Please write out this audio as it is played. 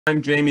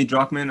I'm Jamie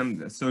Druckman. I'm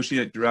the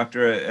Associate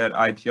Director at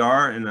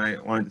IPR, and I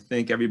wanted to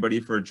thank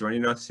everybody for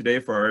joining us today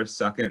for our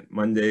second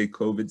Monday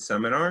COVID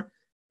seminar.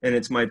 And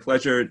it's my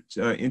pleasure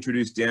to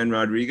introduce Dan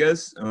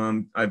Rodriguez.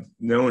 I've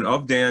known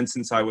of Dan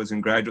since I was in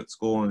graduate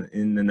school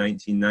in the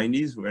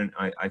 1990s, when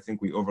I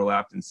think we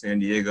overlapped in San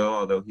Diego,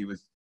 although he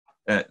was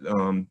at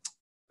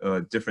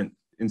a different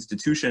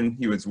institution.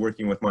 He was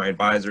working with my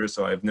advisor,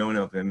 so I've known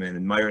of him and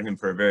admired him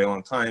for a very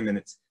long time. And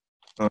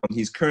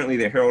he's currently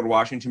the Harold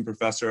Washington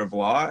Professor of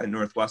Law at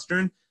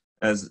Northwestern.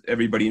 As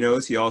everybody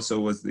knows, he also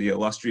was the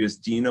illustrious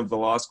Dean of the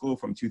Law School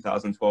from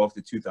 2012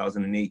 to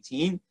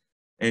 2018.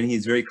 And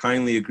he's very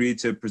kindly agreed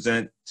to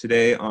present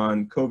today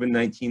on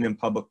COVID-19 and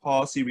public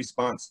policy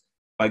response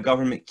by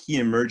government key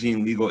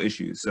emerging legal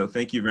issues. So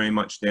thank you very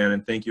much, Dan,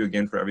 and thank you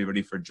again for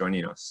everybody for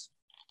joining us.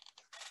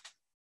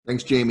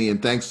 Thanks, Jamie,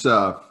 and thanks,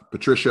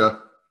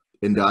 Patricia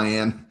and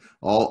Diane,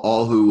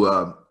 all who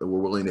were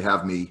willing to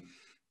have me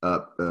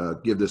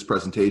give this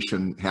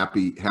presentation.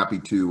 Happy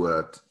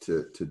to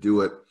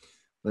do it.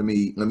 Let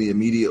me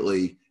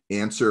immediately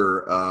answer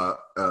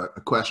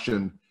a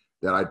question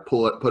that I'd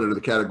put into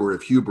the category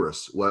of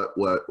hubris.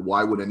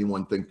 Why would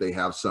anyone think they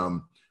have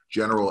some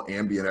general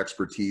ambient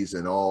expertise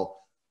in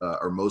all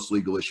or most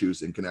legal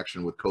issues in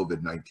connection with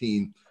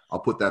COVID-19? I'll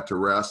put that to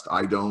rest.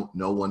 I don't.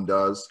 No one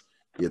does.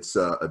 It's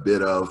a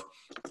bit of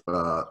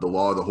the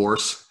law of the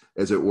horse,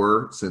 as it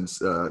were, since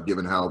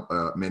given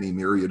how many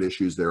myriad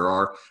issues there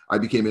are. I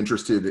became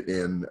interested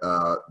in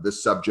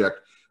this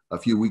subject a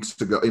few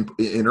weeks ago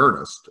in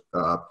earnest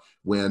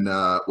when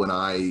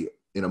I,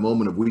 in a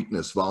moment of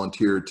weakness,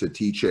 volunteered to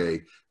teach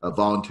a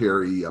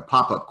voluntary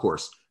pop-up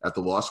course at the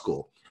law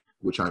school,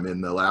 which I'm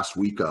in the last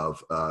week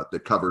of,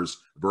 that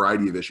covers a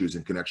variety of issues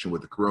in connection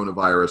with the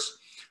coronavirus.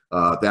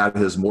 That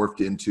has morphed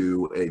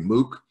into a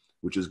MOOC,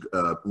 which is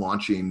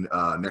launching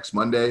next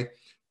Monday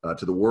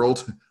to the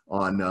world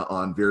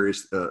on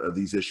various of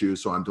these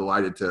issues. So I'm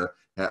delighted to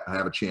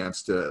have a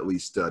chance to at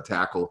least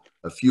tackle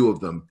a few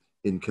of them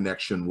in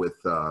connection with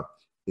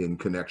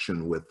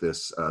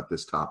this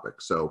this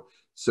topic. So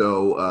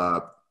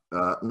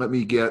let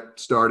me get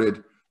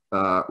started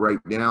right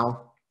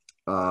now.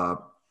 Some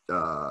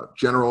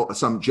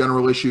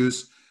general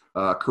issues.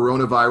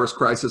 Coronavirus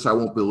crisis. I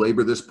won't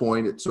belabor this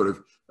point. It sort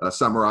of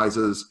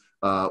summarizes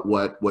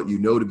what you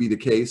know to be the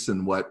case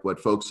and what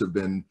folks have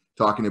been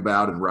talking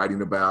about and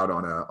writing about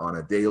on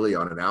a daily,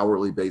 on an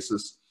hourly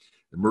basis.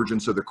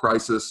 Emergence of the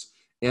crisis,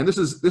 and this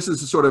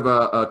is sort of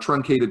a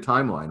truncated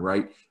timeline,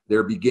 right?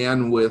 There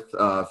began with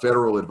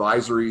federal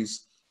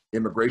advisories,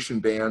 immigration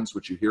bans,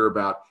 which you hear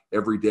about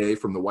every day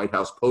from the White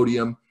House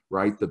podium,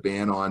 right? The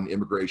ban on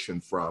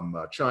immigration from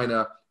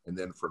China and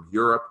then from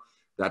Europe.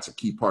 That's a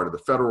key part of the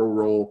federal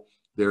role.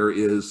 There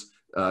is,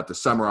 to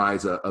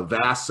summarize, a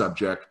vast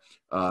subject,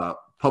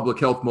 public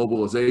health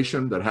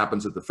mobilization that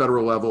happens at the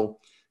federal level,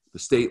 the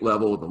state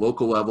level, the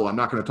local level. I'm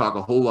not going to talk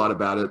a whole lot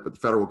about it, but the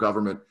federal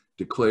government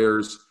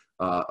declares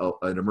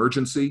an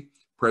emergency.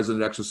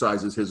 President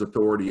exercises his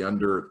authority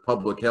under the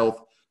Public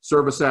Health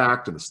Service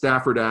Act and the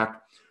Stafford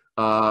Act.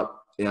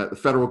 The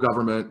federal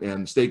government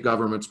and state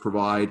governments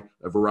provide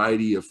a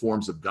variety of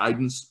forms of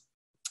guidance.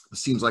 It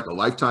seems like a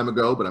lifetime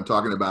ago, but I'm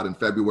talking about in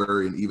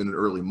February and even in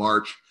early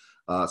March.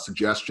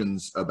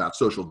 Suggestions about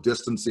social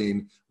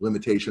distancing,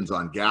 limitations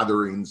on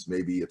gatherings.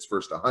 Maybe it's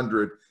first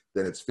 100,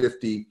 then it's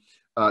 50.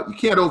 You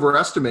can't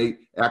overestimate,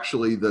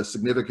 actually, the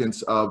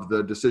significance of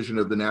the decision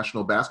of the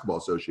National Basketball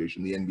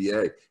Association, the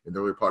NBA, in the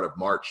early part of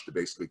March to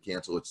basically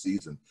cancel its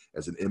season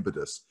as an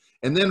impetus.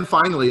 And then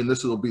finally, and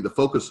this will be the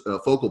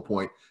focal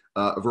point,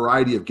 a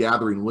variety of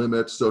gathering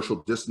limits, social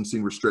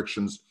distancing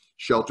restrictions,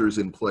 shelters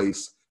in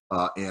place,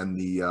 and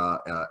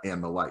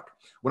the like.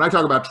 When I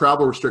talk about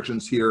travel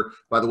restrictions here,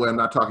 by the way, I'm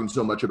not talking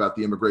so much about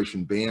the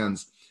immigration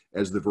bans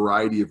as the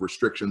variety of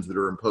restrictions that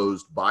are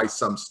imposed by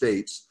some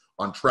states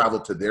on travel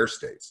to their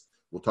states.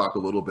 We'll talk a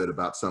little bit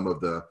about some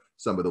of the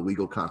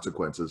legal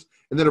consequences,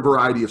 and then a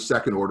variety of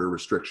second order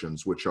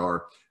restrictions, which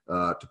are,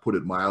 to put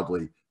it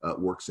mildly,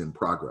 works in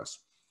progress.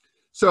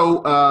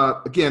 So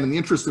again, in the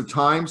interest of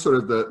time, sort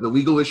of the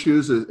legal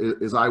issues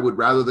is I would,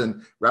 rather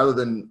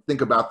than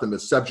think about them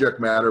as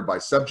subject matter by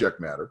subject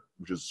matter,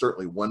 which is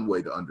certainly one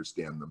way to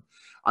understand them,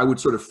 I would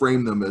sort of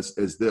frame them as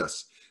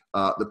this.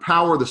 The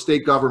power of the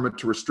state government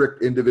to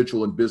restrict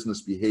individual and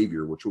business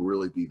behavior, which will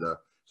really be the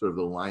sort of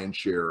the lion's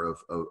share of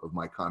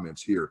my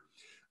comments here.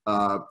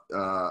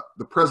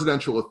 The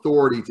presidential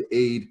authority to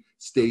aid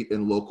state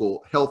and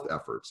local health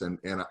efforts. And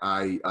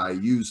I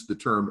use the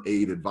term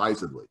aid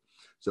advisedly.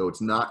 So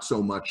it's not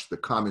so much the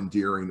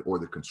commandeering or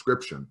the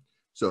conscription.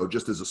 So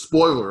just as a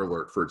spoiler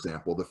alert, for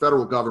example, the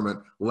federal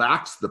government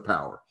lacks the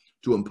power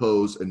to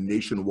impose a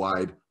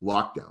nationwide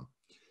lockdown.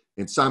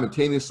 And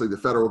simultaneously, the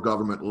federal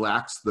government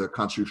lacks the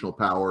constitutional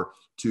power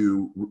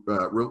to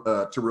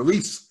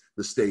release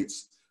the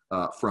states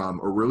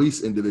from, or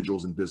release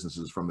individuals and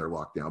businesses from their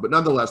lockdown. But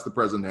nonetheless, the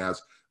president has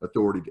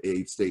authority to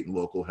aid state and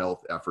local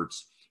health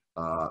efforts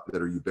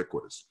that are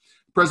ubiquitous.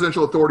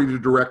 Presidential authority to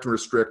direct and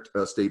restrict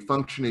state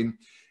functioning.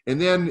 And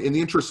then in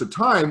the interest of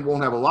time,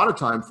 won't have a lot of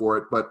time for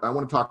it, but I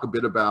want to talk a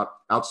bit about,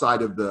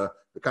 outside of the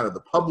kind of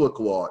the public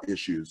law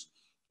issues,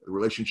 the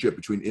relationship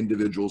between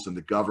individuals and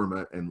the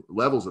government and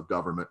levels of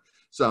government,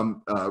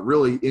 some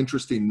really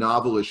interesting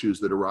novel issues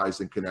that arise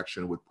in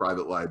connection with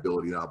private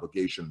liability and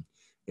obligation,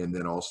 and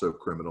then also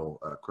criminal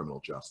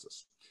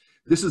justice.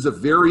 This is a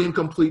very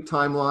incomplete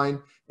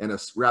timeline and a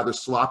rather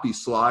sloppy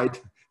slide,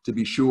 to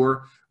be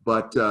sure,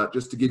 but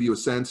just to give you a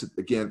sense,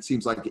 again, it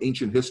seems like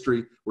ancient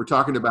history. We're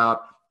talking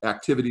about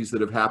activities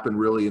that have happened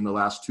really in the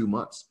last 2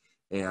 months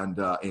and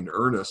in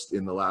earnest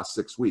in the last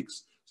 6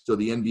 weeks. So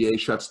the NBA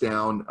shuts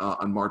down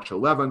on March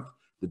 11th,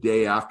 the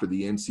day after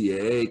the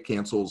NCAA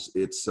cancels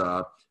its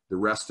the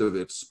rest of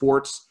its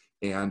sports,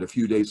 and a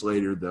few days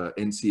later, the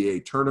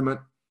NCAA tournament.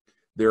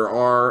 There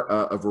are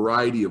a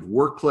variety of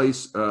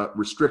workplace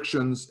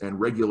restrictions and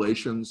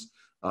regulations,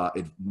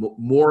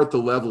 more at the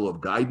level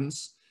of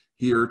guidance.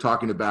 Here,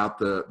 talking about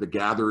the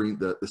gathering,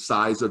 the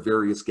size of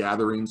various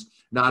gatherings,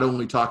 not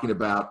only talking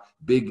about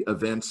big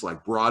events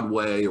like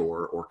Broadway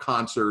or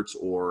concerts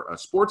or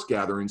sports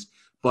gatherings,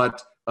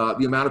 but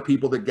the amount of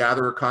people that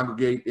gather or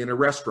congregate in a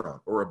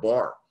restaurant or a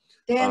bar.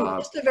 Dan,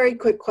 just a very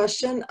quick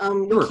question.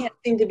 Sure. We can't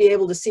seem to be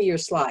able to see your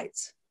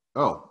slides.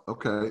 Oh,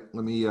 okay.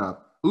 Let me,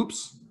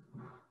 oops.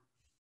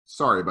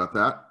 Sorry about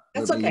that.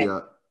 That's okay.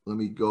 Let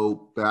me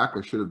go back.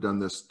 I should have done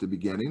this at the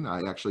beginning.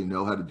 I actually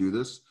know how to do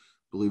this,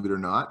 believe it or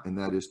not, and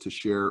that is to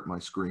share my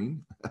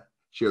screen,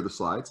 share the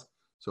slides.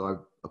 So I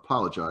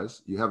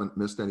apologize. You haven't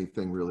missed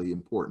anything really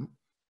important,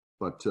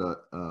 but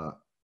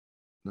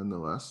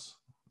nonetheless,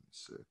 let me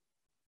see.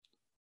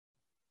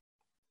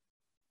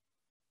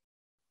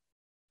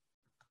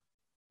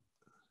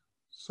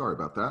 Sorry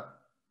about that.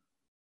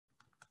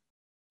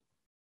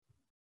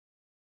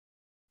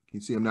 Can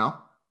you see them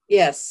now?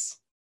 Yes.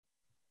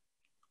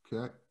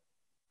 Okay.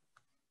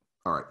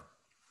 All right.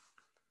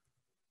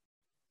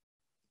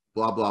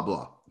 Blah, blah,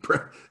 blah.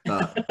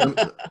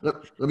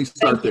 Let me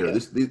start there.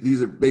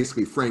 These are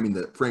basically framing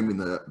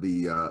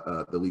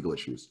the legal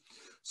issues.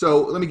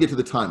 So let me get to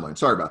the timeline.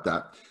 Sorry about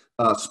that.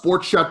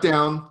 Sports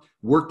shutdown,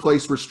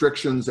 workplace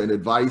restrictions and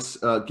advice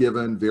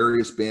given,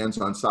 various bans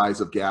on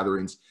size of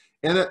gatherings.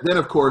 And then,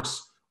 of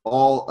course,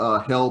 all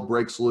hell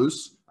breaks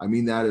loose. I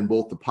mean that in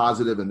both the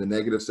positive and the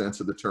negative sense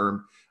of the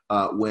term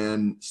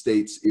when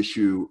states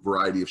issue a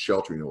variety of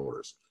sheltering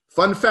orders.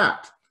 Fun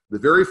fact, the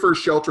very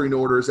first sheltering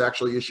order is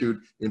actually issued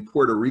in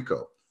Puerto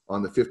Rico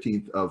on the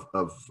 15th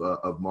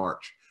of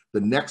March. The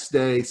next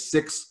day,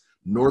 6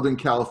 Northern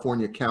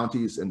California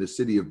counties and the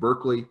city of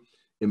Berkeley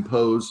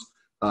impose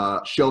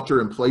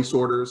shelter-in-place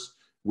orders,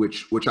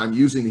 which I'm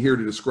using here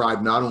to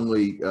describe not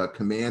only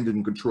command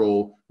and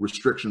control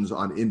restrictions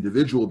on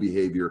individual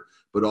behavior,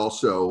 but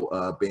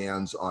also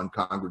bans on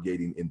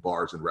congregating in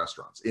bars and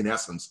restaurants. In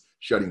essence,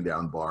 shutting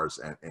down bars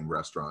and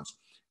restaurants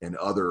and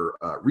other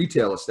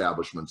retail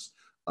establishments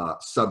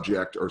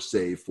subject or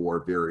save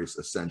for various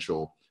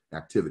essential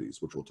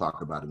activities, which we'll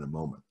talk about in a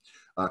moment.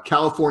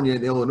 California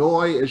and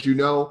Illinois, as you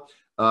know,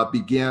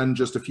 began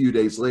just a few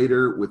days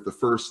later with the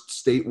first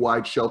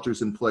statewide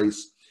shelters in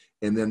place.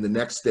 And then the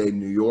next day,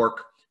 New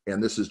York,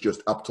 and this is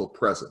just up till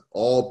present,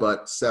 all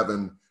but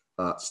 7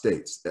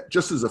 states.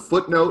 Just as a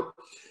footnote,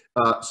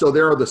 so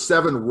there are the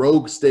 7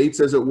 rogue states,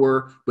 as it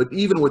were, but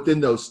even within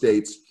those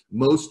states,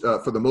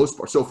 for the most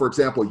part, so for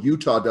example,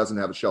 Utah doesn't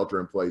have a shelter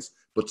in place,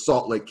 but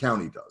Salt Lake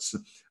County does.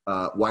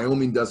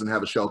 Wyoming doesn't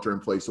have a shelter in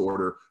place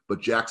order, but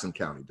Jackson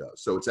County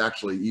does. So it's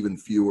actually even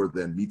fewer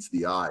than meets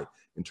the eye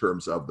in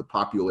terms of the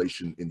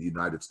population in the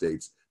United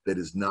States that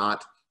is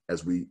not,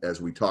 as we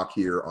talk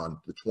here on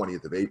the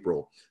 20th of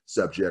April,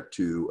 subject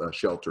to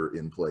shelter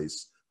in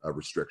place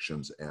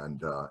restrictions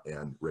and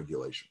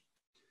regulation.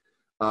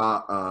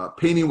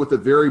 Painting with a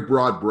very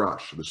broad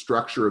brush the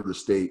structure of the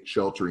state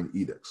sheltering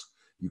edicts.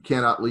 You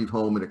cannot leave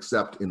home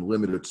except in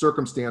limited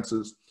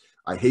circumstances.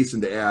 I hasten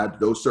to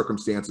add those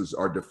circumstances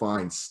are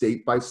defined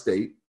state by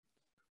state.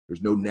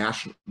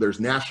 There's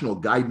national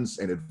guidance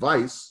and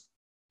advice.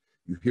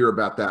 You hear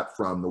about that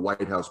from the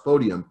White House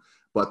podium,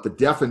 but the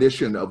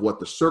definition of what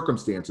the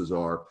circumstances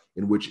are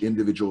in which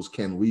individuals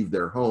can leave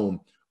their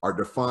home are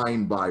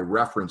defined by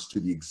reference to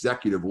the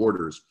executive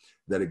orders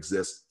that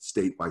exist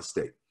state by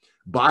state.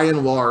 By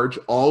and large,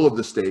 all of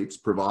the states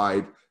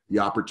provide the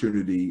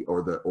opportunity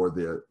or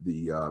the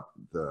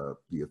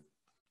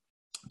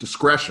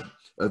discretion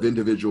of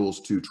individuals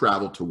to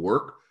travel to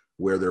work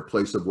where their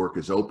place of work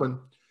is open,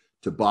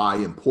 to buy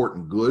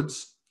important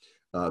goods.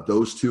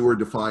 Those two are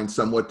defined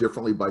somewhat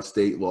differently by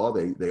state law.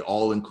 They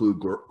all include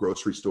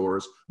grocery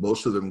stores.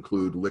 Most of them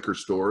include liquor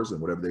stores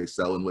and whatever they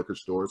sell in liquor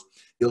stores.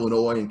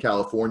 Illinois and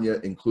California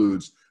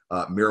includes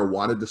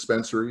marijuana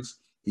dispensaries,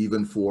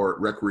 even for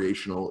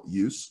recreational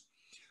use.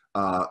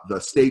 The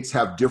states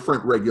have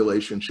different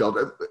regulation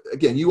shelter.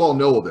 Again, you all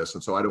know all this,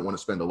 and so I don't want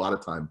to spend a lot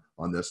of time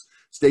on this.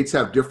 States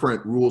have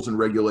different rules and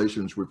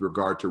regulations with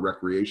regard to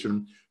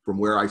recreation. From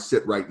where I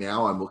sit right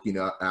now, I'm looking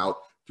out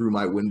through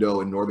my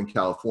window in Northern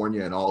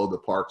California, and all of the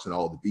parks and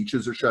all of the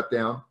beaches are shut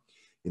down.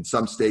 In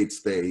some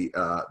states, they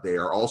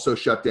are also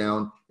shut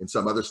down. In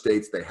some other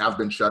states, they have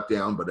been shut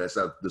down, but as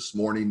of this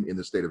morning in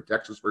the state of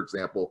Texas, for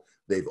example,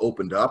 they've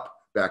opened up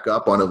back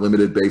up on a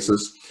limited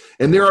basis.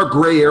 And there are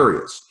gray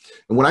areas.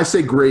 And when I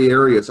say gray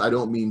areas, I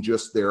don't mean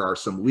just there are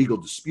some legal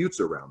disputes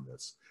around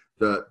this.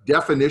 The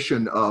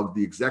definition of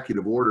the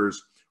executive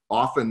orders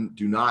often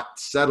do not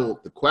settle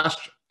the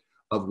question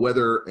of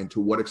whether and to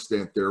what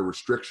extent there are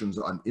restrictions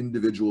on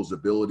individuals'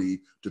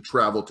 ability to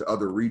travel to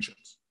other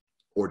regions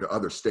or to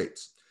other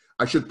states.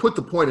 I should put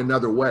the point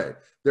another way.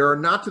 There are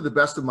not, to the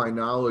best of my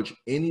knowledge,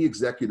 any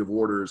executive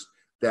orders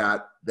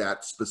that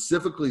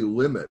specifically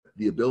limit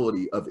the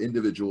ability of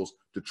individuals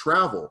to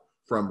travel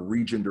from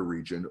region to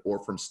region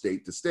or from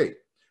state to state.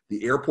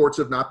 The airports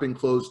have not been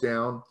closed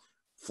down.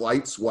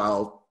 Flights,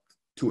 while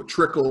to a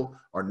trickle,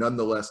 are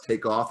nonetheless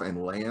take off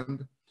and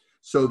land.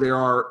 So there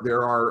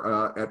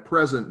are at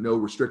present no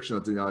restriction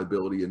on the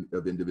ability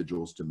of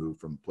individuals to move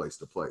from place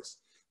to place.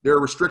 There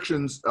are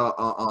restrictions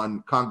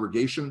on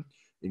congregation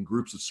in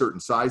groups of certain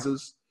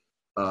sizes.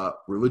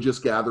 Religious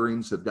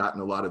gatherings have gotten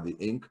a lot of the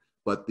ink,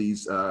 but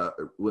these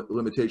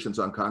limitations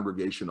on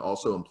congregation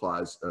also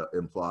imply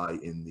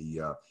in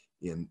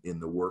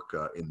the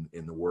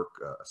work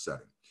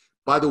setting.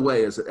 By the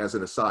way, as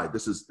an aside,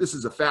 this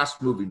is a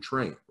fast-moving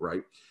train,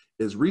 right?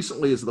 As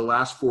recently as the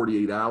last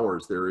 48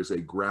 hours, there is a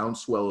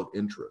groundswell of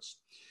interest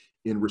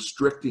in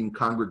restricting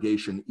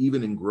congregation,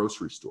 even in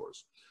grocery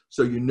stores.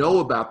 So you know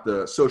about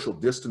the social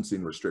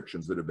distancing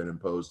restrictions that have been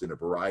imposed in a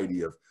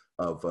variety of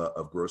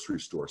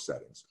grocery store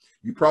settings.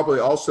 You probably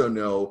also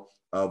know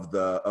of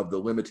the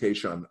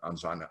limitation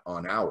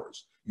on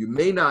hours. You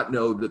may not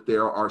know that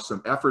there are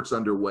some efforts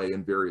underway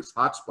in various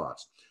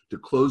hotspots to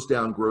close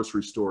down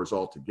grocery stores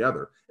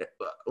altogether.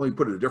 Let me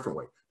put it a different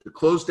way. To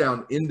close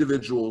down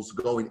individuals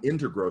going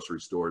into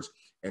grocery stores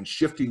and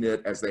shifting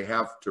it, as they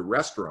have to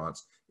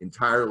restaurants,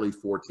 entirely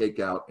for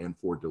takeout and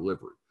for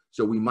delivery.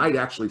 So we might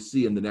actually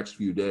see in the next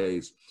few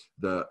days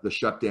the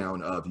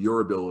shutdown of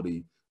your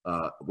ability,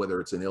 whether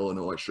it's in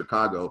Illinois,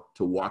 Chicago,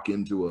 to walk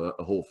into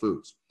a Whole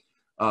Foods.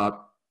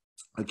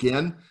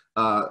 Again,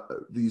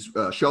 these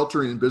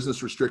sheltering and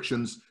business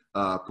restrictions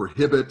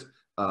prohibit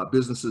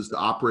businesses to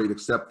operate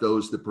except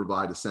those that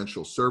provide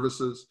essential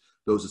services.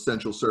 Those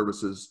essential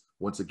services,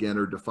 once again,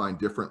 are defined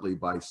differently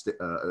by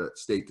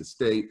state to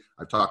state.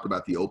 I've talked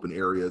about the open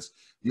areas.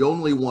 The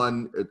only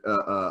one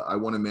I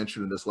want to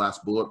mention in this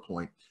last bullet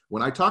point,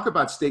 when I talk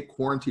about state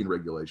quarantine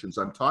regulations,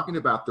 I'm talking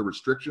about the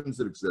restrictions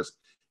that exist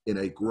in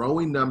a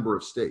growing number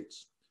of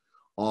states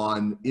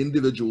on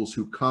individuals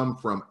who come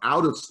from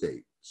out of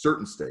state,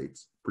 certain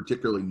states,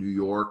 particularly New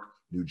York,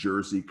 New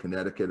Jersey,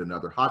 Connecticut, and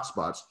other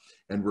hotspots,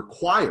 and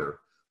require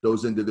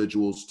those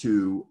individuals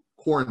to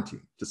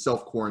quarantine, to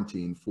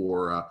self-quarantine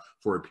for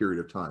a period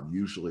of time,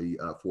 usually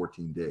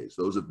 14 days.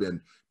 Those have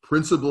been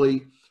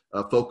principally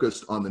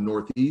focused on the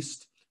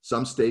Northeast.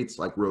 Some states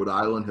like Rhode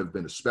Island have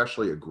been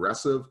especially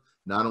aggressive,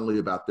 not only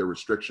about their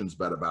restrictions,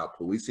 but about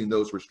policing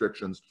those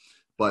restrictions.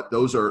 But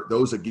those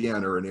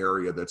again are an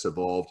area that's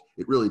evolved.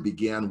 It really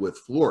began with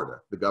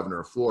Florida, the governor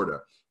of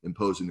Florida,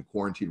 imposing the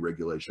quarantine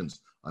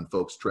regulations on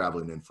folks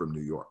traveling in from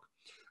New York.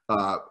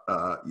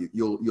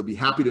 You'll be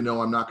happy to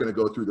know I'm not going to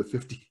go through the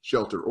 50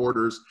 shelter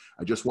orders.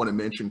 I just want to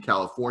mention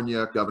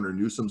California, Governor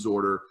Newsom's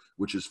order,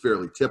 which is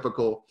fairly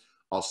typical.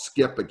 I'll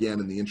skip, again,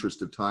 in the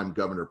interest of time,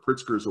 Governor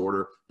Pritzker's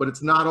order, but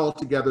it's not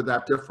altogether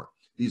that different.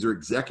 These are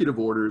executive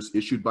orders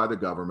issued by the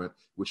government,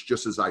 which,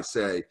 just as I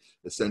say,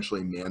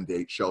 essentially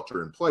mandate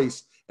shelter in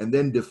place, and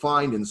then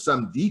define in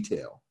some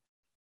detail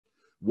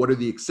what are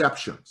the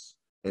exceptions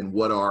and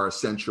what are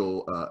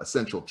essential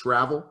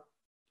travel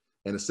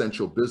and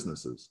essential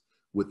businesses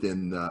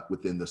within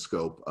the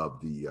scope of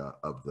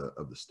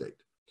the state.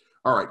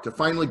 All right, to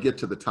finally get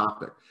to the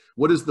topic,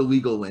 what is the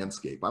legal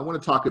landscape? I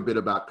want to talk a bit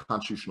about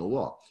constitutional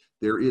law.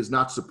 There is,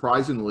 not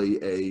surprisingly,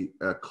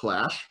 a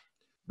clash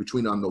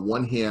between, on the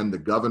one hand, the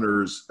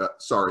government's,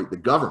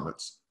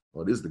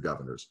 well, it is the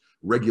governor's,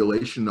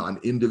 regulation on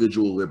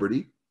individual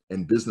liberty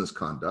and business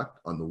conduct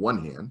on the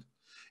one hand,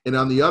 and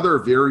on the other,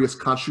 various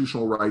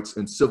constitutional rights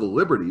and civil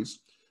liberties,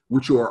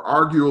 which are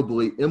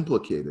arguably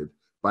implicated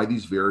by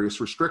these various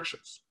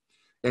restrictions.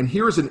 And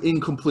here's an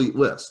incomplete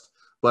list,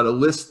 but a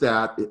list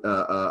that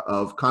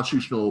of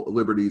constitutional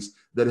liberties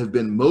that have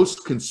been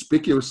most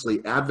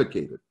conspicuously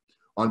advocated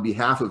on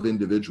behalf of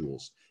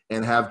individuals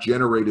and have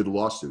generated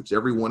lawsuits.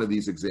 Every one of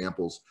these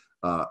examples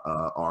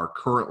are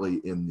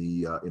currently in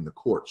the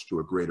courts to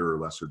a greater or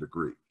lesser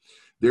degree.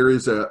 There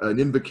is an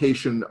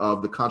invocation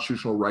of the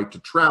constitutional right to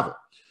travel,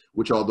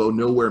 which, although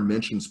nowhere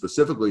mentioned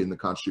specifically in the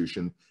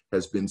Constitution,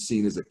 has been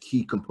seen as a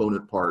key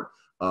component part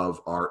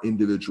of our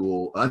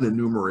individual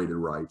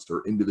unenumerated rights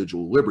or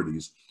individual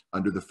liberties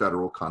under the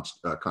federal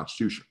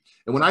Constitution.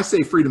 And when I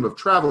say freedom of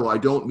travel, I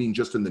don't mean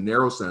just in the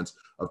narrow sense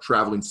of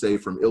traveling, say,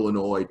 from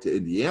Illinois to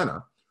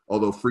Indiana,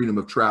 although freedom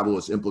of travel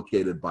is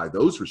implicated by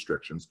those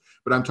restrictions,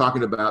 but I'm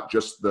talking about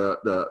just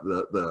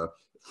the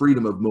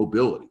freedom of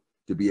mobility,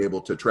 to be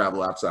able to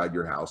travel outside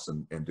your house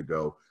and to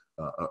go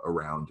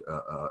around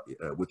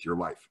with your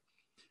life.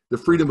 The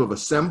freedom of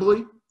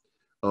assembly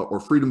or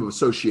freedom of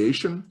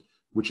association,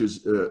 which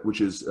is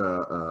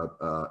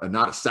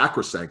not a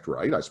sacrosanct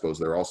right. I suppose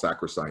they're all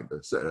sacrosanct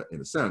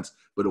in a sense,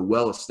 but a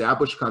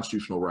well-established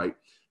constitutional right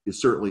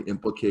is certainly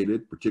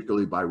implicated,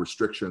 particularly by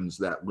restrictions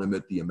that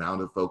limit the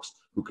amount of folks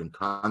who can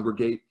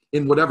congregate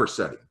in whatever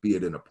setting, be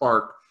it in a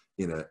park,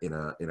 in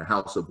a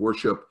house of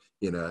worship,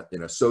 in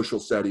a social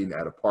setting,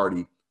 at a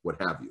party, what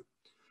have you.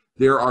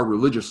 There are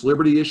religious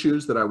liberty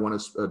issues that I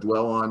want to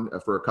dwell on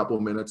for a couple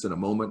of minutes in a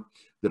moment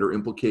that are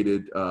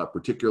implicated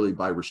particularly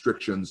by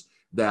restrictions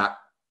that,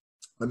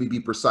 let me be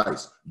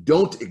precise,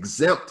 don't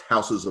exempt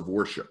houses of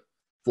worship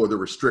for the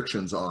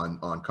restrictions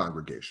on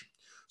congregation.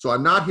 So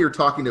I'm not here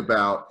talking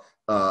about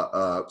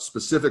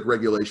specific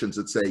regulations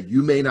that say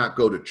you may not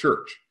go to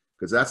church,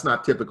 because that's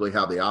not typically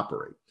how they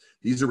operate.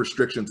 These are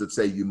restrictions that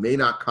say you may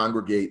not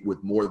congregate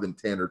with more than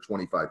 10 or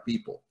 25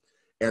 people,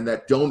 and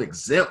that don't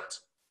exempt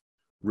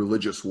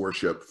religious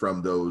worship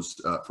from those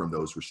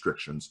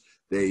restrictions.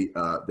 They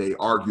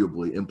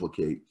arguably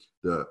implicate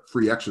the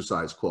free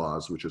exercise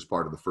clause, which is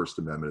part of the First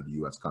Amendment of the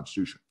U.S.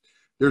 Constitution.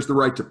 There's the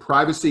right to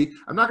privacy.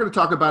 I'm not going to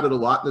talk about it a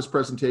lot in this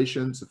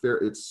presentation.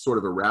 It's sort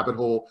of a rabbit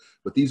hole,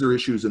 but these are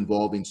issues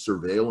involving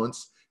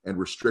surveillance and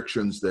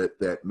restrictions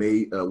that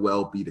may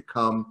well be to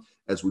come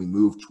as we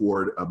move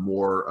toward a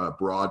more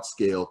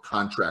broad-scale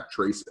contact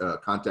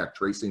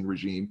tracing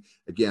regime.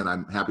 Again,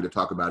 I'm happy to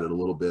talk about it a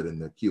little bit in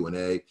the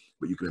Q&A,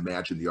 but you can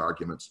imagine the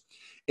arguments.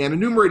 And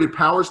enumerated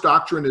powers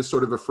doctrine is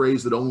sort of a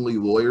phrase that only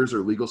lawyers or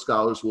legal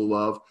scholars will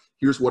love.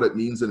 Here's what it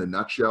means in a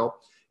nutshell.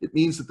 It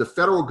means that the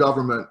federal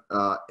government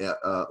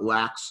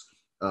lacks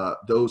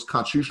those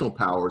constitutional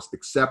powers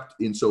except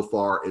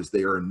insofar as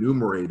they are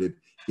enumerated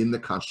in the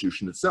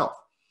Constitution itself.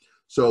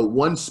 So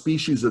one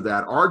species of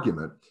that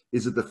argument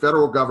is that the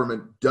federal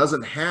government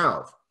doesn't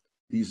have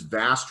these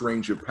vast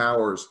range of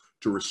powers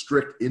to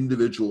restrict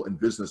individual and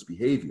business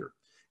behavior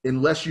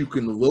unless you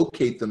can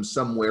locate them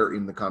somewhere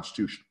in the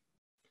Constitution.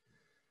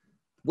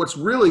 What's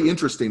really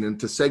interesting, and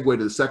to segue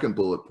to the second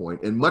bullet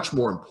point, and much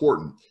more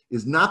important,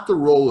 is not the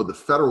role of the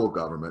federal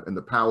government and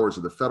the powers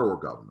of the federal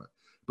government,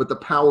 but the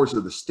powers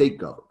of the state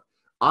government.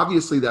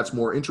 Obviously, that's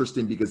more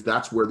interesting because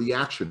that's where the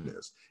action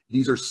is.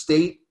 These are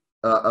state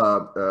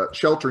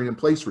sheltering in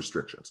place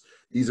restrictions.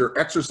 These are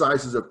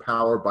exercises of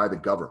power by the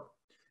government.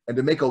 And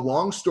to make a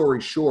long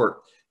story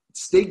short,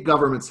 state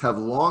governments have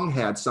long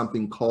had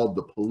something called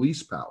the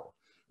police power,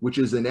 which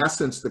is in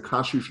essence the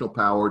constitutional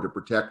power to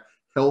protect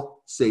health,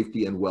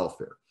 safety, and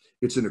welfare.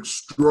 It's an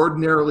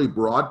extraordinarily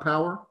broad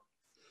power.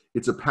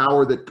 It's a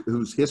power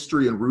whose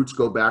history and roots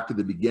go back to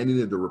the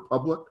beginning of the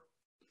Republic.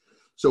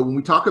 So when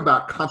we talk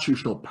about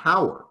constitutional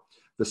power,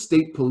 the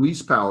state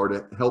police power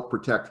to help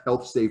protect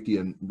health, safety,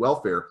 and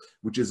welfare,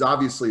 which is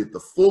obviously at the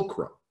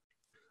fulcrum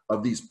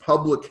of these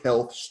public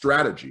health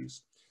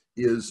strategies,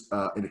 is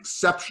an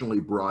exceptionally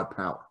broad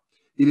power.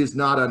 It is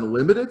not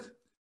unlimited,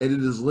 and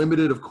it is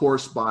limited, of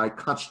course, by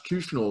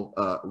constitutional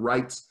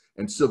rights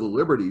and civil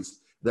liberties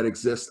that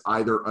exist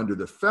either under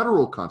the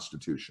federal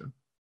Constitution,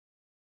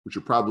 which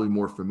you're probably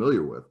more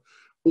familiar with,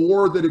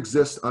 or that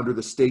exist under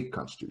the state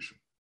constitution.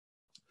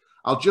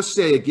 I'll just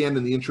say again,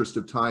 in the interest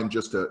of time,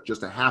 just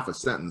a half a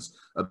sentence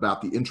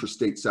about the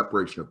intrastate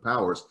separation of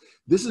powers.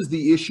 This is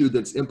the issue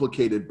that's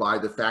implicated by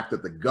the fact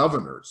that the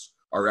governors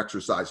are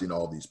exercising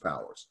all these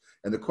powers.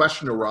 And the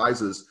question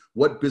arises,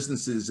 what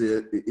business is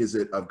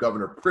it of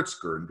Governor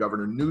Pritzker and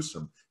Governor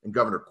Newsom and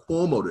Governor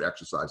Cuomo to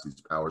exercise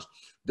these powers?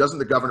 Doesn't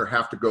the governor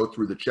have to go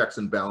through the checks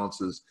and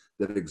balances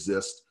that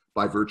exist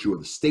by virtue of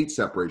the state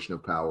separation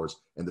of powers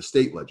and the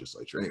state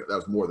legislature? Anyway, that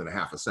was more than a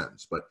half a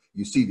sentence, but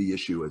you see the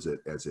issue as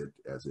it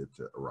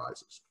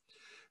arises.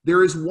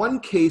 There is one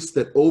case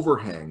that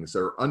overhangs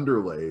or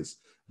underlays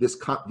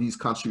these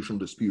constitutional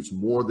disputes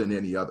more than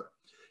any other.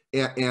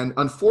 And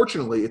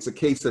unfortunately, it's a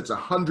case that's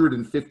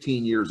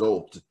 115 years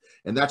old,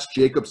 and that's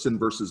Jacobson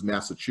versus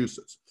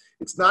Massachusetts.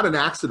 It's not an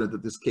accident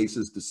that this case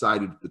is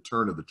decided at the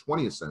turn of the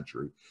 20th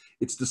century.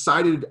 It's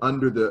decided in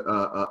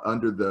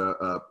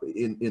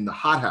the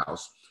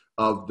hothouse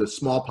of the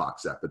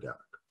smallpox epidemic.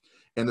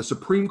 And the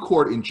Supreme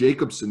Court in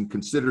Jacobson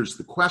considers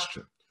the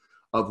question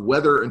of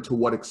whether and to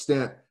what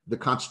extent the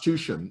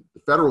Constitution,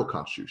 the federal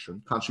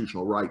Constitution,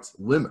 constitutional rights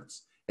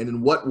limits, and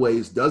in what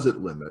ways does it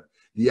limit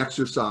the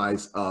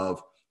exercise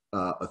of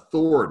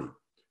authority,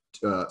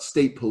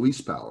 state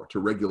police power to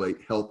regulate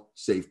health,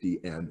 safety,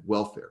 and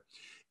welfare.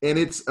 And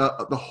it's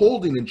the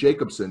holding in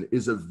Jacobson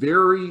is a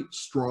very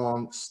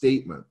strong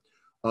statement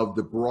of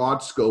the broad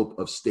scope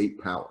of state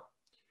power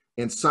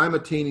and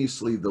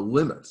simultaneously the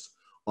limits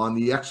on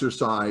the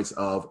exercise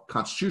of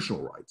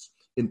constitutional rights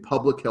in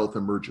public health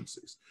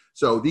emergencies.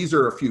 So these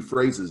are a few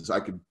phrases. I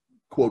could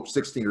quote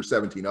 16 or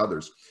 17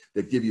 others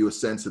that give you a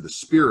sense of the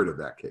spirit of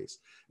that case.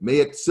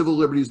 Civil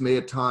liberties may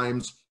at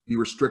times be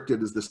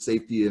restricted as the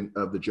safety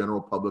of the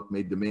general public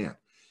may demand.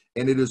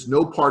 And it is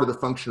no part of the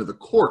function of the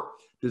court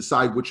to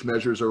decide which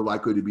measures are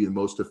likely to be the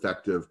most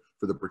effective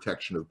for the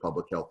protection of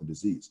public health and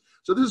disease.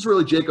 So this is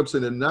really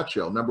Jacobson in a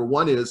nutshell. Number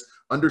one is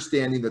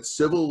understanding that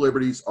civil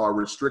liberties are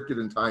restricted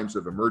in times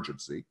of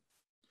emergency,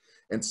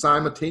 and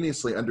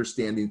simultaneously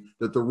understanding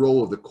that the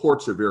role of the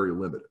courts are very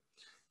limited.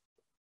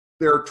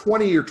 There are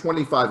 20 or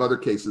 25 other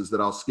cases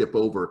that I'll skip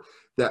over,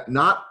 that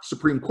not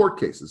Supreme Court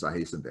cases, I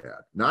hasten to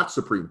add, not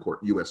Supreme Court,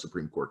 U.S.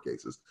 Supreme Court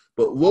cases,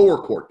 but lower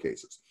court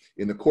cases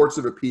in the courts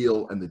of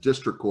appeal and the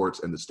district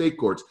courts and the state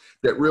courts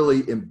that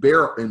really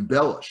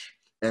embellish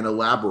and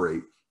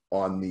elaborate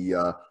on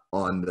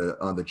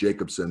the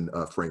Jacobson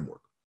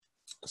framework.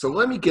 So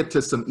let me get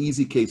to some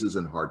easy cases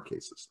and hard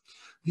cases.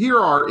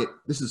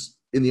 This is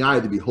in the eye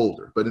of the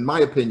beholder, but in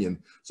my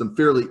opinion, some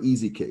fairly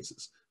easy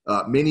cases,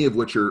 many of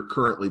which are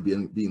currently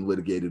being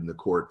litigated in the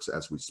courts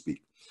as we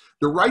speak.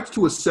 The rights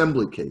to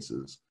assembly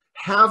cases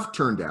have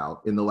turned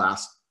out in the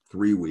last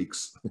 3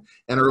 weeks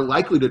and are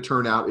likely to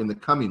turn out in the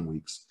coming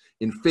weeks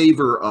in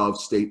favor of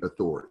state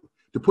authority.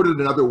 To put it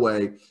another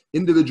way,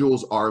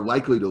 individuals are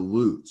likely to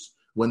lose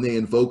when they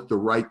invoke the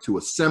right to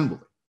assembly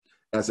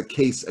as a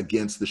case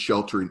against the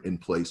sheltering in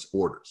place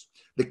orders.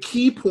 The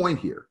key point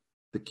here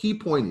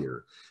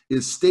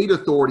is state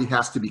authority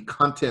has to be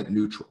content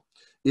neutral.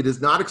 It is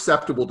not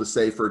acceptable to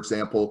say, for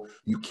example,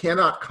 you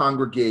cannot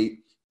congregate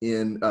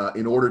in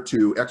order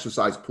to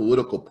exercise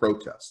political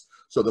protests.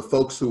 So the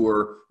folks who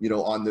are, in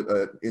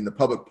the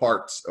public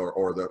parks,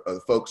 or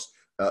the folks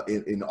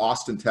in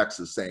Austin,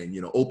 Texas, saying,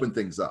 open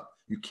things up.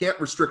 You can't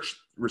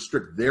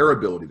restrict their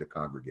ability to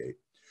congregate,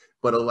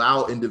 but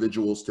allow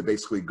individuals to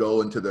basically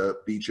go into the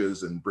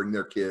beaches and bring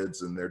their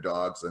kids and their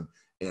dogs and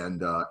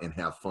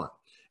have fun.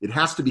 It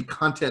has to be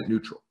content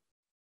neutral.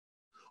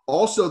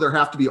 Also, there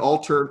have to be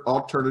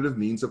alternative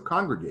means of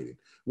congregating.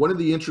 One of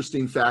the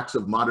interesting facts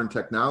of modern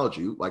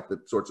technology, like the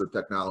sorts of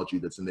technology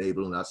that's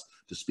enabling us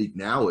to speak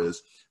now,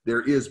 is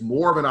there is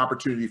more of an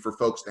opportunity for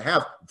folks to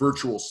have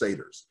virtual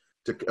seders,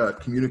 to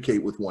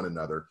communicate with one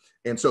another.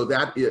 And so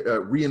that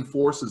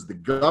reinforces the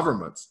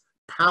government's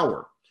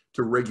power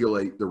to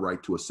regulate the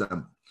right to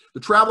assemble.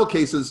 The travel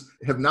cases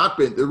have not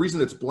been, the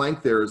reason it's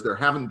blank there is there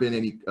haven't been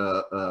any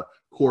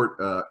court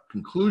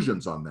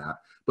conclusions on that.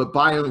 But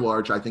by and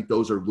large, I think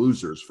those are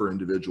losers for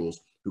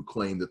individuals who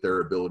claim that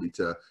their ability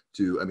to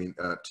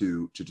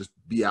just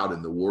be out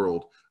in the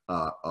world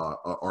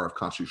are of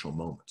constitutional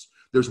moments.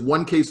 There's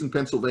one case in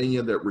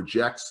Pennsylvania that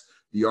rejects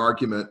the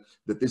argument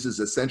that this is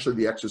essentially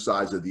the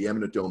exercise of the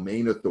eminent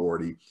domain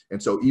authority.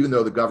 And so even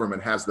though the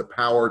government has the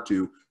power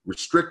to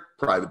restrict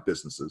private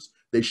businesses,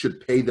 they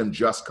should pay them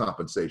just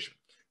compensation.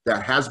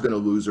 That has been a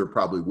loser,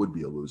 probably would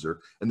be a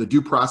loser. And the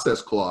due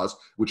process clause,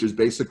 which is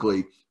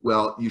basically,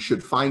 well, you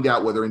should find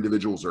out whether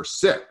individuals are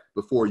sick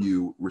before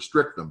you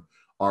restrict them,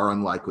 are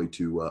unlikely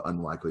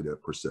to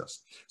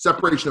persist.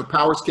 Separation of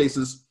powers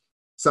cases,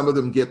 some of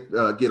them get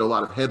a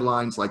lot of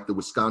headlines, like the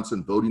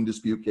Wisconsin voting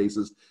dispute case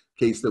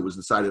that was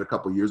decided a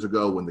couple of years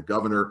ago when the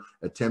governor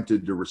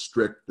attempted to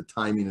restrict the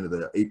timing of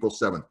the April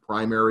 7th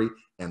primary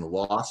and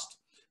lost.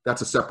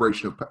 That's a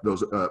separation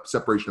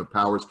of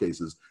powers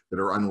cases that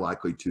are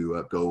unlikely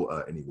to go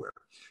anywhere.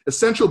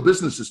 Essential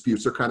business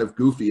disputes are kind of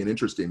goofy and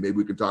interesting. Maybe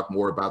we can talk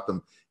more about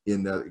them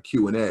in the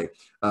Q&A.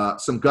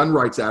 Some gun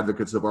rights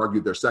advocates have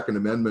argued their Second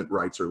Amendment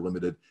rights are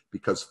limited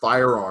because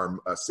firearm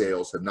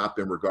sales have not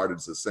been regarded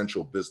as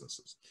essential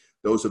businesses.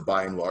 Those have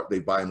by and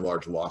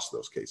large lost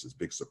those cases.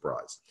 Big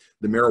surprise.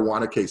 The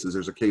marijuana cases,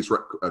 there's a case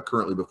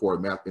currently before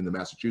in the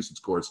Massachusetts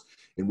courts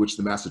in which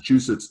the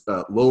Massachusetts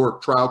lower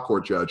trial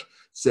court judge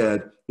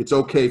said it's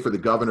okay for the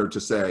governor to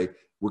say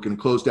we're going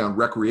to close down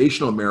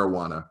recreational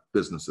marijuana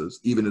businesses,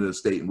 even in a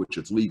state in which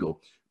it's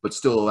legal, but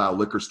still allow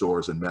liquor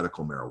stores and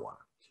medical marijuana.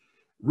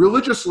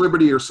 Religious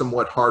liberty are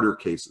somewhat harder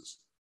cases.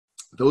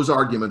 Those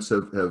arguments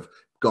have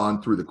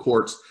gone through the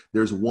courts.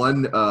 There's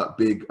one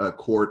big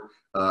court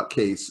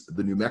case,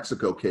 the New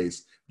Mexico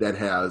case, that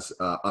has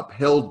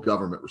upheld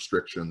government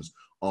restrictions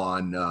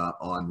on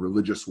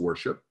religious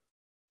worship,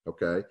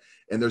 okay?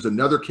 And there's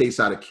another case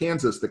out of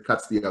Kansas that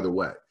cuts the other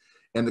way.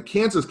 And the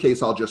Kansas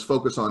case I'll just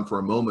focus on for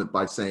a moment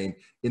by saying,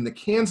 in the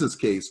Kansas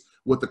case,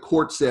 what the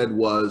court said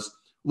was,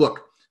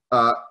 look,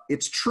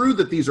 it's true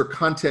that these are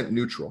content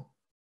neutral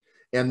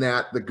and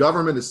that the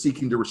government is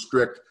seeking to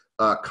restrict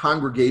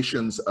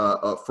congregations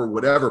for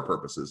whatever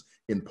purposes,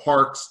 in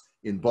parks,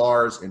 in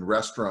bars, in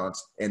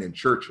restaurants, and in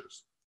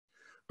churches.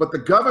 But the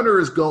governor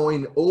is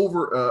going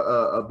over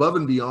above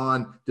and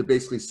beyond to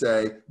basically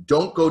say,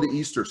 don't go to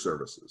Easter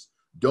services,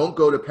 don't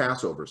go to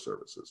Passover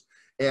services.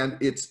 And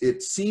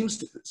it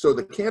seems, so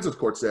the Kansas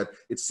court said,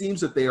 it seems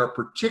that they are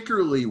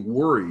particularly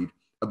worried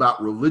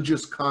about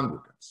religious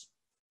congregants.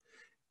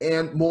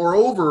 And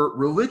moreover,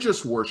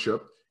 religious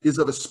worship is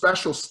of a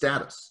special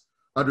status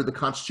under the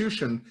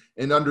Constitution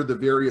and under the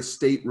various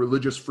state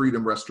religious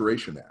freedom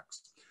restoration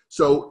acts.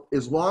 So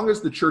as long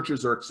as the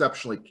churches are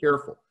exceptionally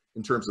careful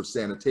in terms of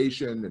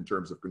sanitation, in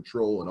terms of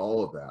control and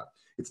all of that,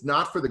 it's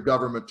not for the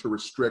government to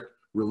restrict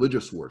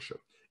religious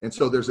worship. And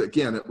so there's,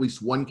 again, at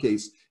least one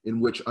case in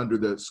which under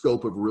the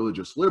scope of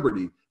religious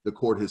liberty, the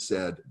court has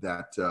said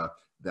that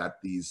that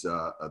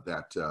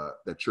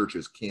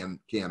churches can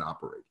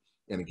operate.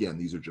 And again,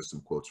 these are just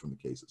some quotes from the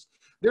cases.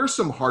 There are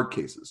some hard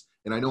cases,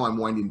 and I know I'm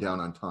winding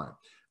down on time.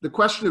 The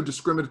question of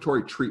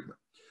discriminatory treatment.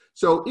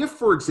 So if,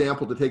 for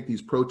example, to take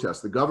these protests,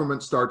 the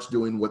government starts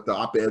doing what the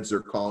op-eds are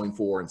calling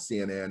for and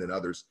CNN and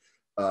others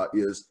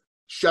is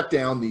shut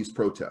down these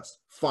protests,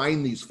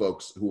 fine these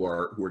folks who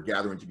are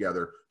gathering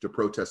together to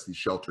protest these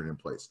sheltering in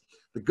place.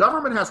 The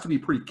government has to be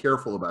pretty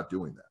careful about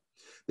doing that.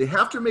 They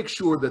have to make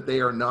sure that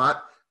they are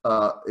not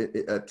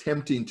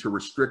attempting to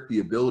restrict the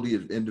ability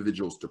of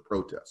individuals to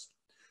protest.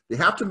 They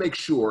have to make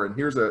sure, and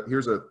here's a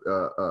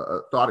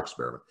thought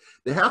experiment.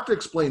 They have to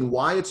explain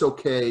why it's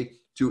okay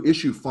to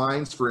issue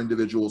fines for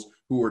individuals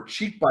who are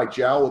cheek by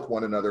jowl with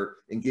one another,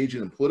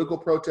 engaging in political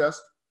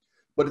protest.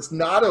 But it's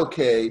not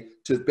okay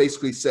to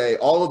basically say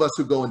all of us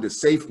who go into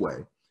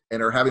Safeway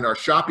and are having our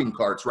shopping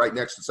carts right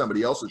next to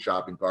somebody else's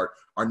shopping cart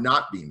are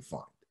not being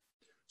fined.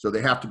 So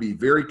they have to be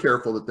very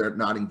careful that they're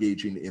not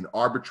engaging in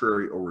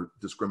arbitrary or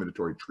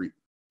discriminatory treatment.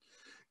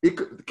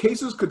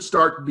 Cases could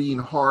start being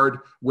hard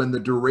when the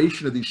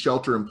duration of these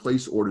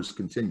shelter-in-place orders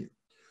continue.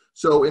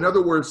 So in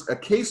other words, a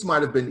case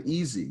might have been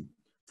easy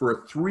for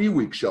a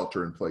 3-week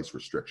shelter-in-place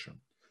restriction.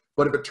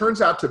 But if it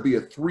turns out to be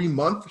a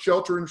 3-month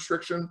shelter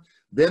restriction,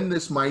 then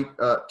this might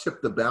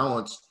tip the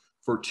balance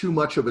for too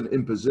much of an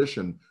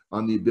imposition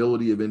on the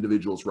ability of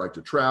individuals' right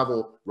to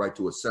travel, right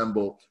to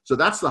assemble. So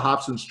that's the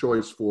Hobson's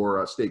choice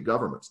for state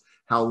governments,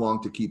 how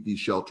long to keep these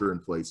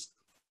shelter-in-place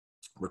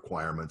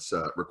requirements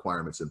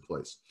in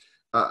place.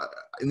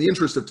 In the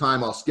interest of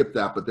time, I'll skip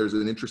that, but there's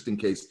an interesting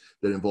case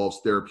that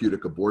involves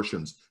therapeutic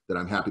abortions that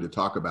I'm happy to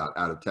talk about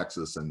out of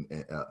Texas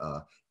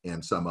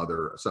and some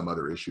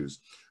other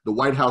issues. The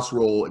White House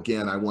role,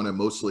 again, I want to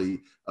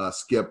mostly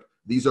skip.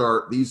 These,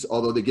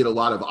 although they get a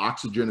lot of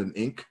oxygen and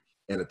ink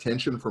and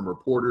attention from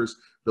reporters,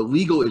 the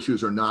legal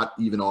issues are not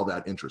even all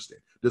that interesting.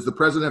 Does the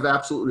president have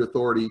absolute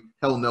authority?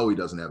 Hell no, he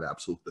doesn't have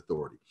absolute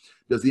authority.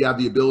 Does he have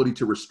the ability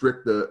to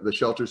restrict the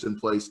shelters in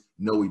place?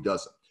 No, he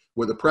doesn't.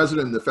 Where the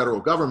president and the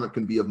federal government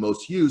can be of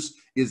most use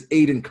is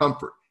aid and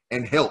comfort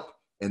and help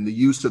and the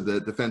use of the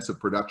Defensive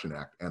Production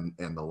Act and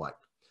the like.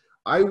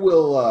 I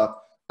will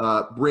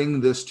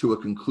bring this to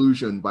a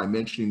conclusion by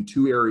mentioning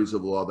 2 areas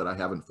of law that I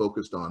haven't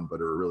focused on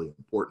but are really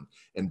important,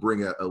 and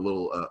bring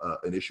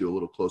an issue a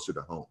little closer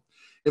to home.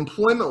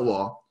 Employment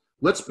law,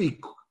 let's be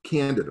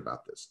candid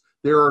about this.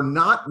 There are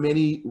not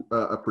many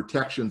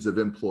protections of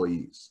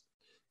employees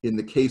in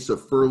the case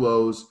of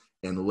furloughs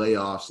and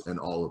layoffs and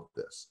all of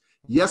this.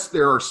 Yes,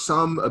 there are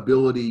some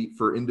ability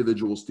for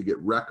individuals to get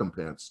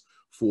recompense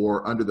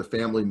for under the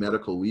Family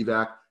Medical Leave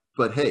Act,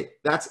 but hey,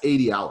 that's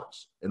 80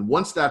 hours. And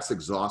once that's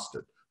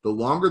exhausted, the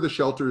longer the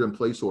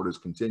shelter-in-place orders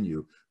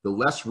continue, the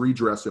less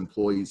redress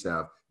employees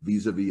have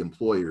vis-a-vis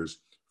employers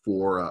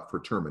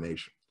for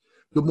termination.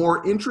 The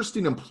more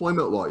interesting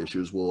employment law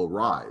issues will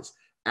arise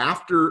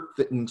after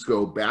things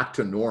go back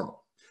to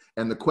normal.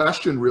 And the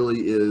question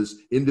really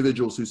is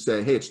individuals who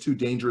say, hey, it's too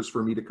dangerous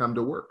for me to come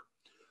to work.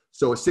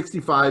 So a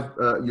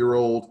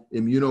 65-year-old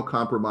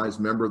immunocompromised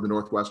member of the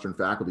Northwestern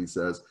faculty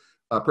says,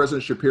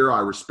 President Shapiro, I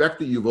respect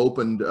that you've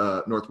opened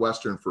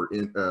Northwestern for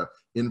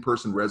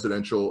in-person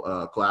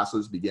residential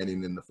classes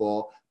beginning in the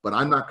fall, but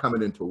I'm not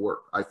coming into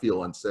work. I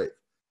feel unsafe.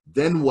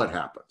 Then what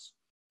happens?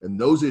 And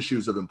those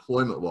issues of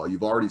employment law,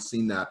 you've already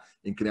seen that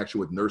in connection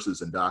with nurses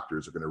and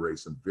doctors, are going to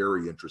raise some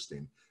very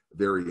interesting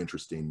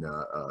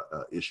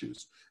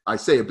issues. I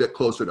say a bit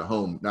closer to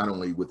home, not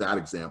only with that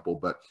example,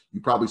 but you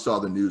probably saw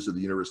the news of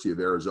the University of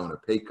Arizona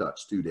pay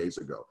cuts 2 days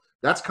ago.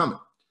 That's coming.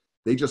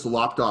 They just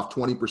lopped off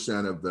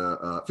 20% of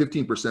the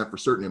 15% for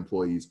certain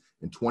employees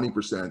and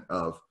 20%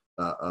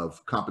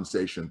 of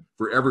compensation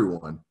for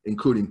everyone,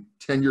 including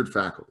tenured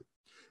faculty.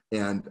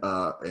 And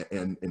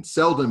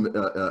seldom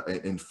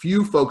and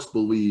few folks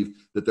believe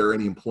that there are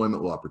any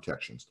employment law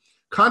protections.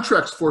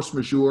 Contracts force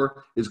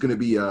majeure is going to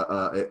be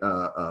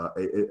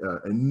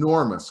an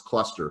enormous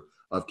cluster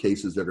of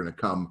cases that are going to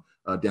come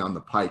down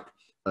the pike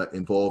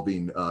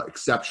involving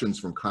exceptions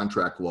from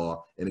contract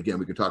law. And again,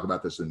 we can talk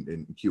about this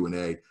in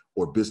Q&A,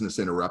 or business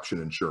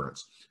interruption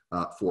insurance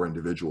for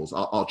individuals.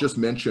 I'll just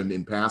mention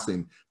in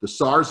passing, the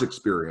SARS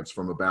experience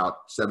from about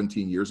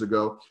 17 years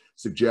ago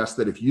suggests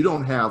that if you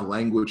don't have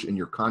language in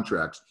your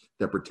contracts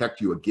that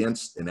protect you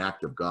against an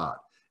act of God,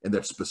 and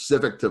that's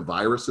specific to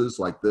viruses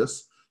like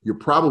this, you're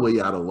probably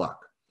out of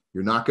luck.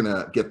 You're not going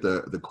to get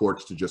the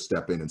courts to just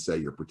step in and say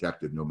you're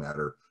protected no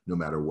matter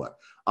what.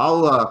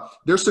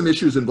 There's some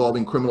issues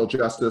involving criminal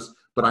justice,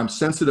 but I'm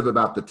sensitive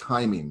about the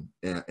timing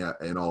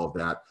and all of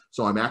that,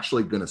 so I'm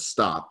actually going to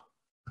stop.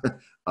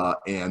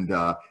 And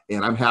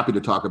I'm happy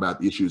to talk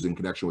about the issues in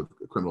connection with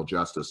criminal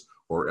justice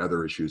or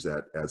other issues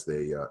as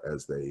they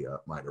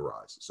might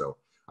arise. So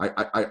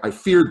I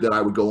feared that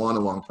I would go on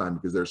a long time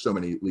because there's so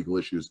many legal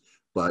issues,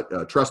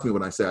 but trust me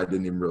when I say I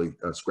didn't even really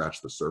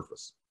scratch the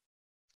surface.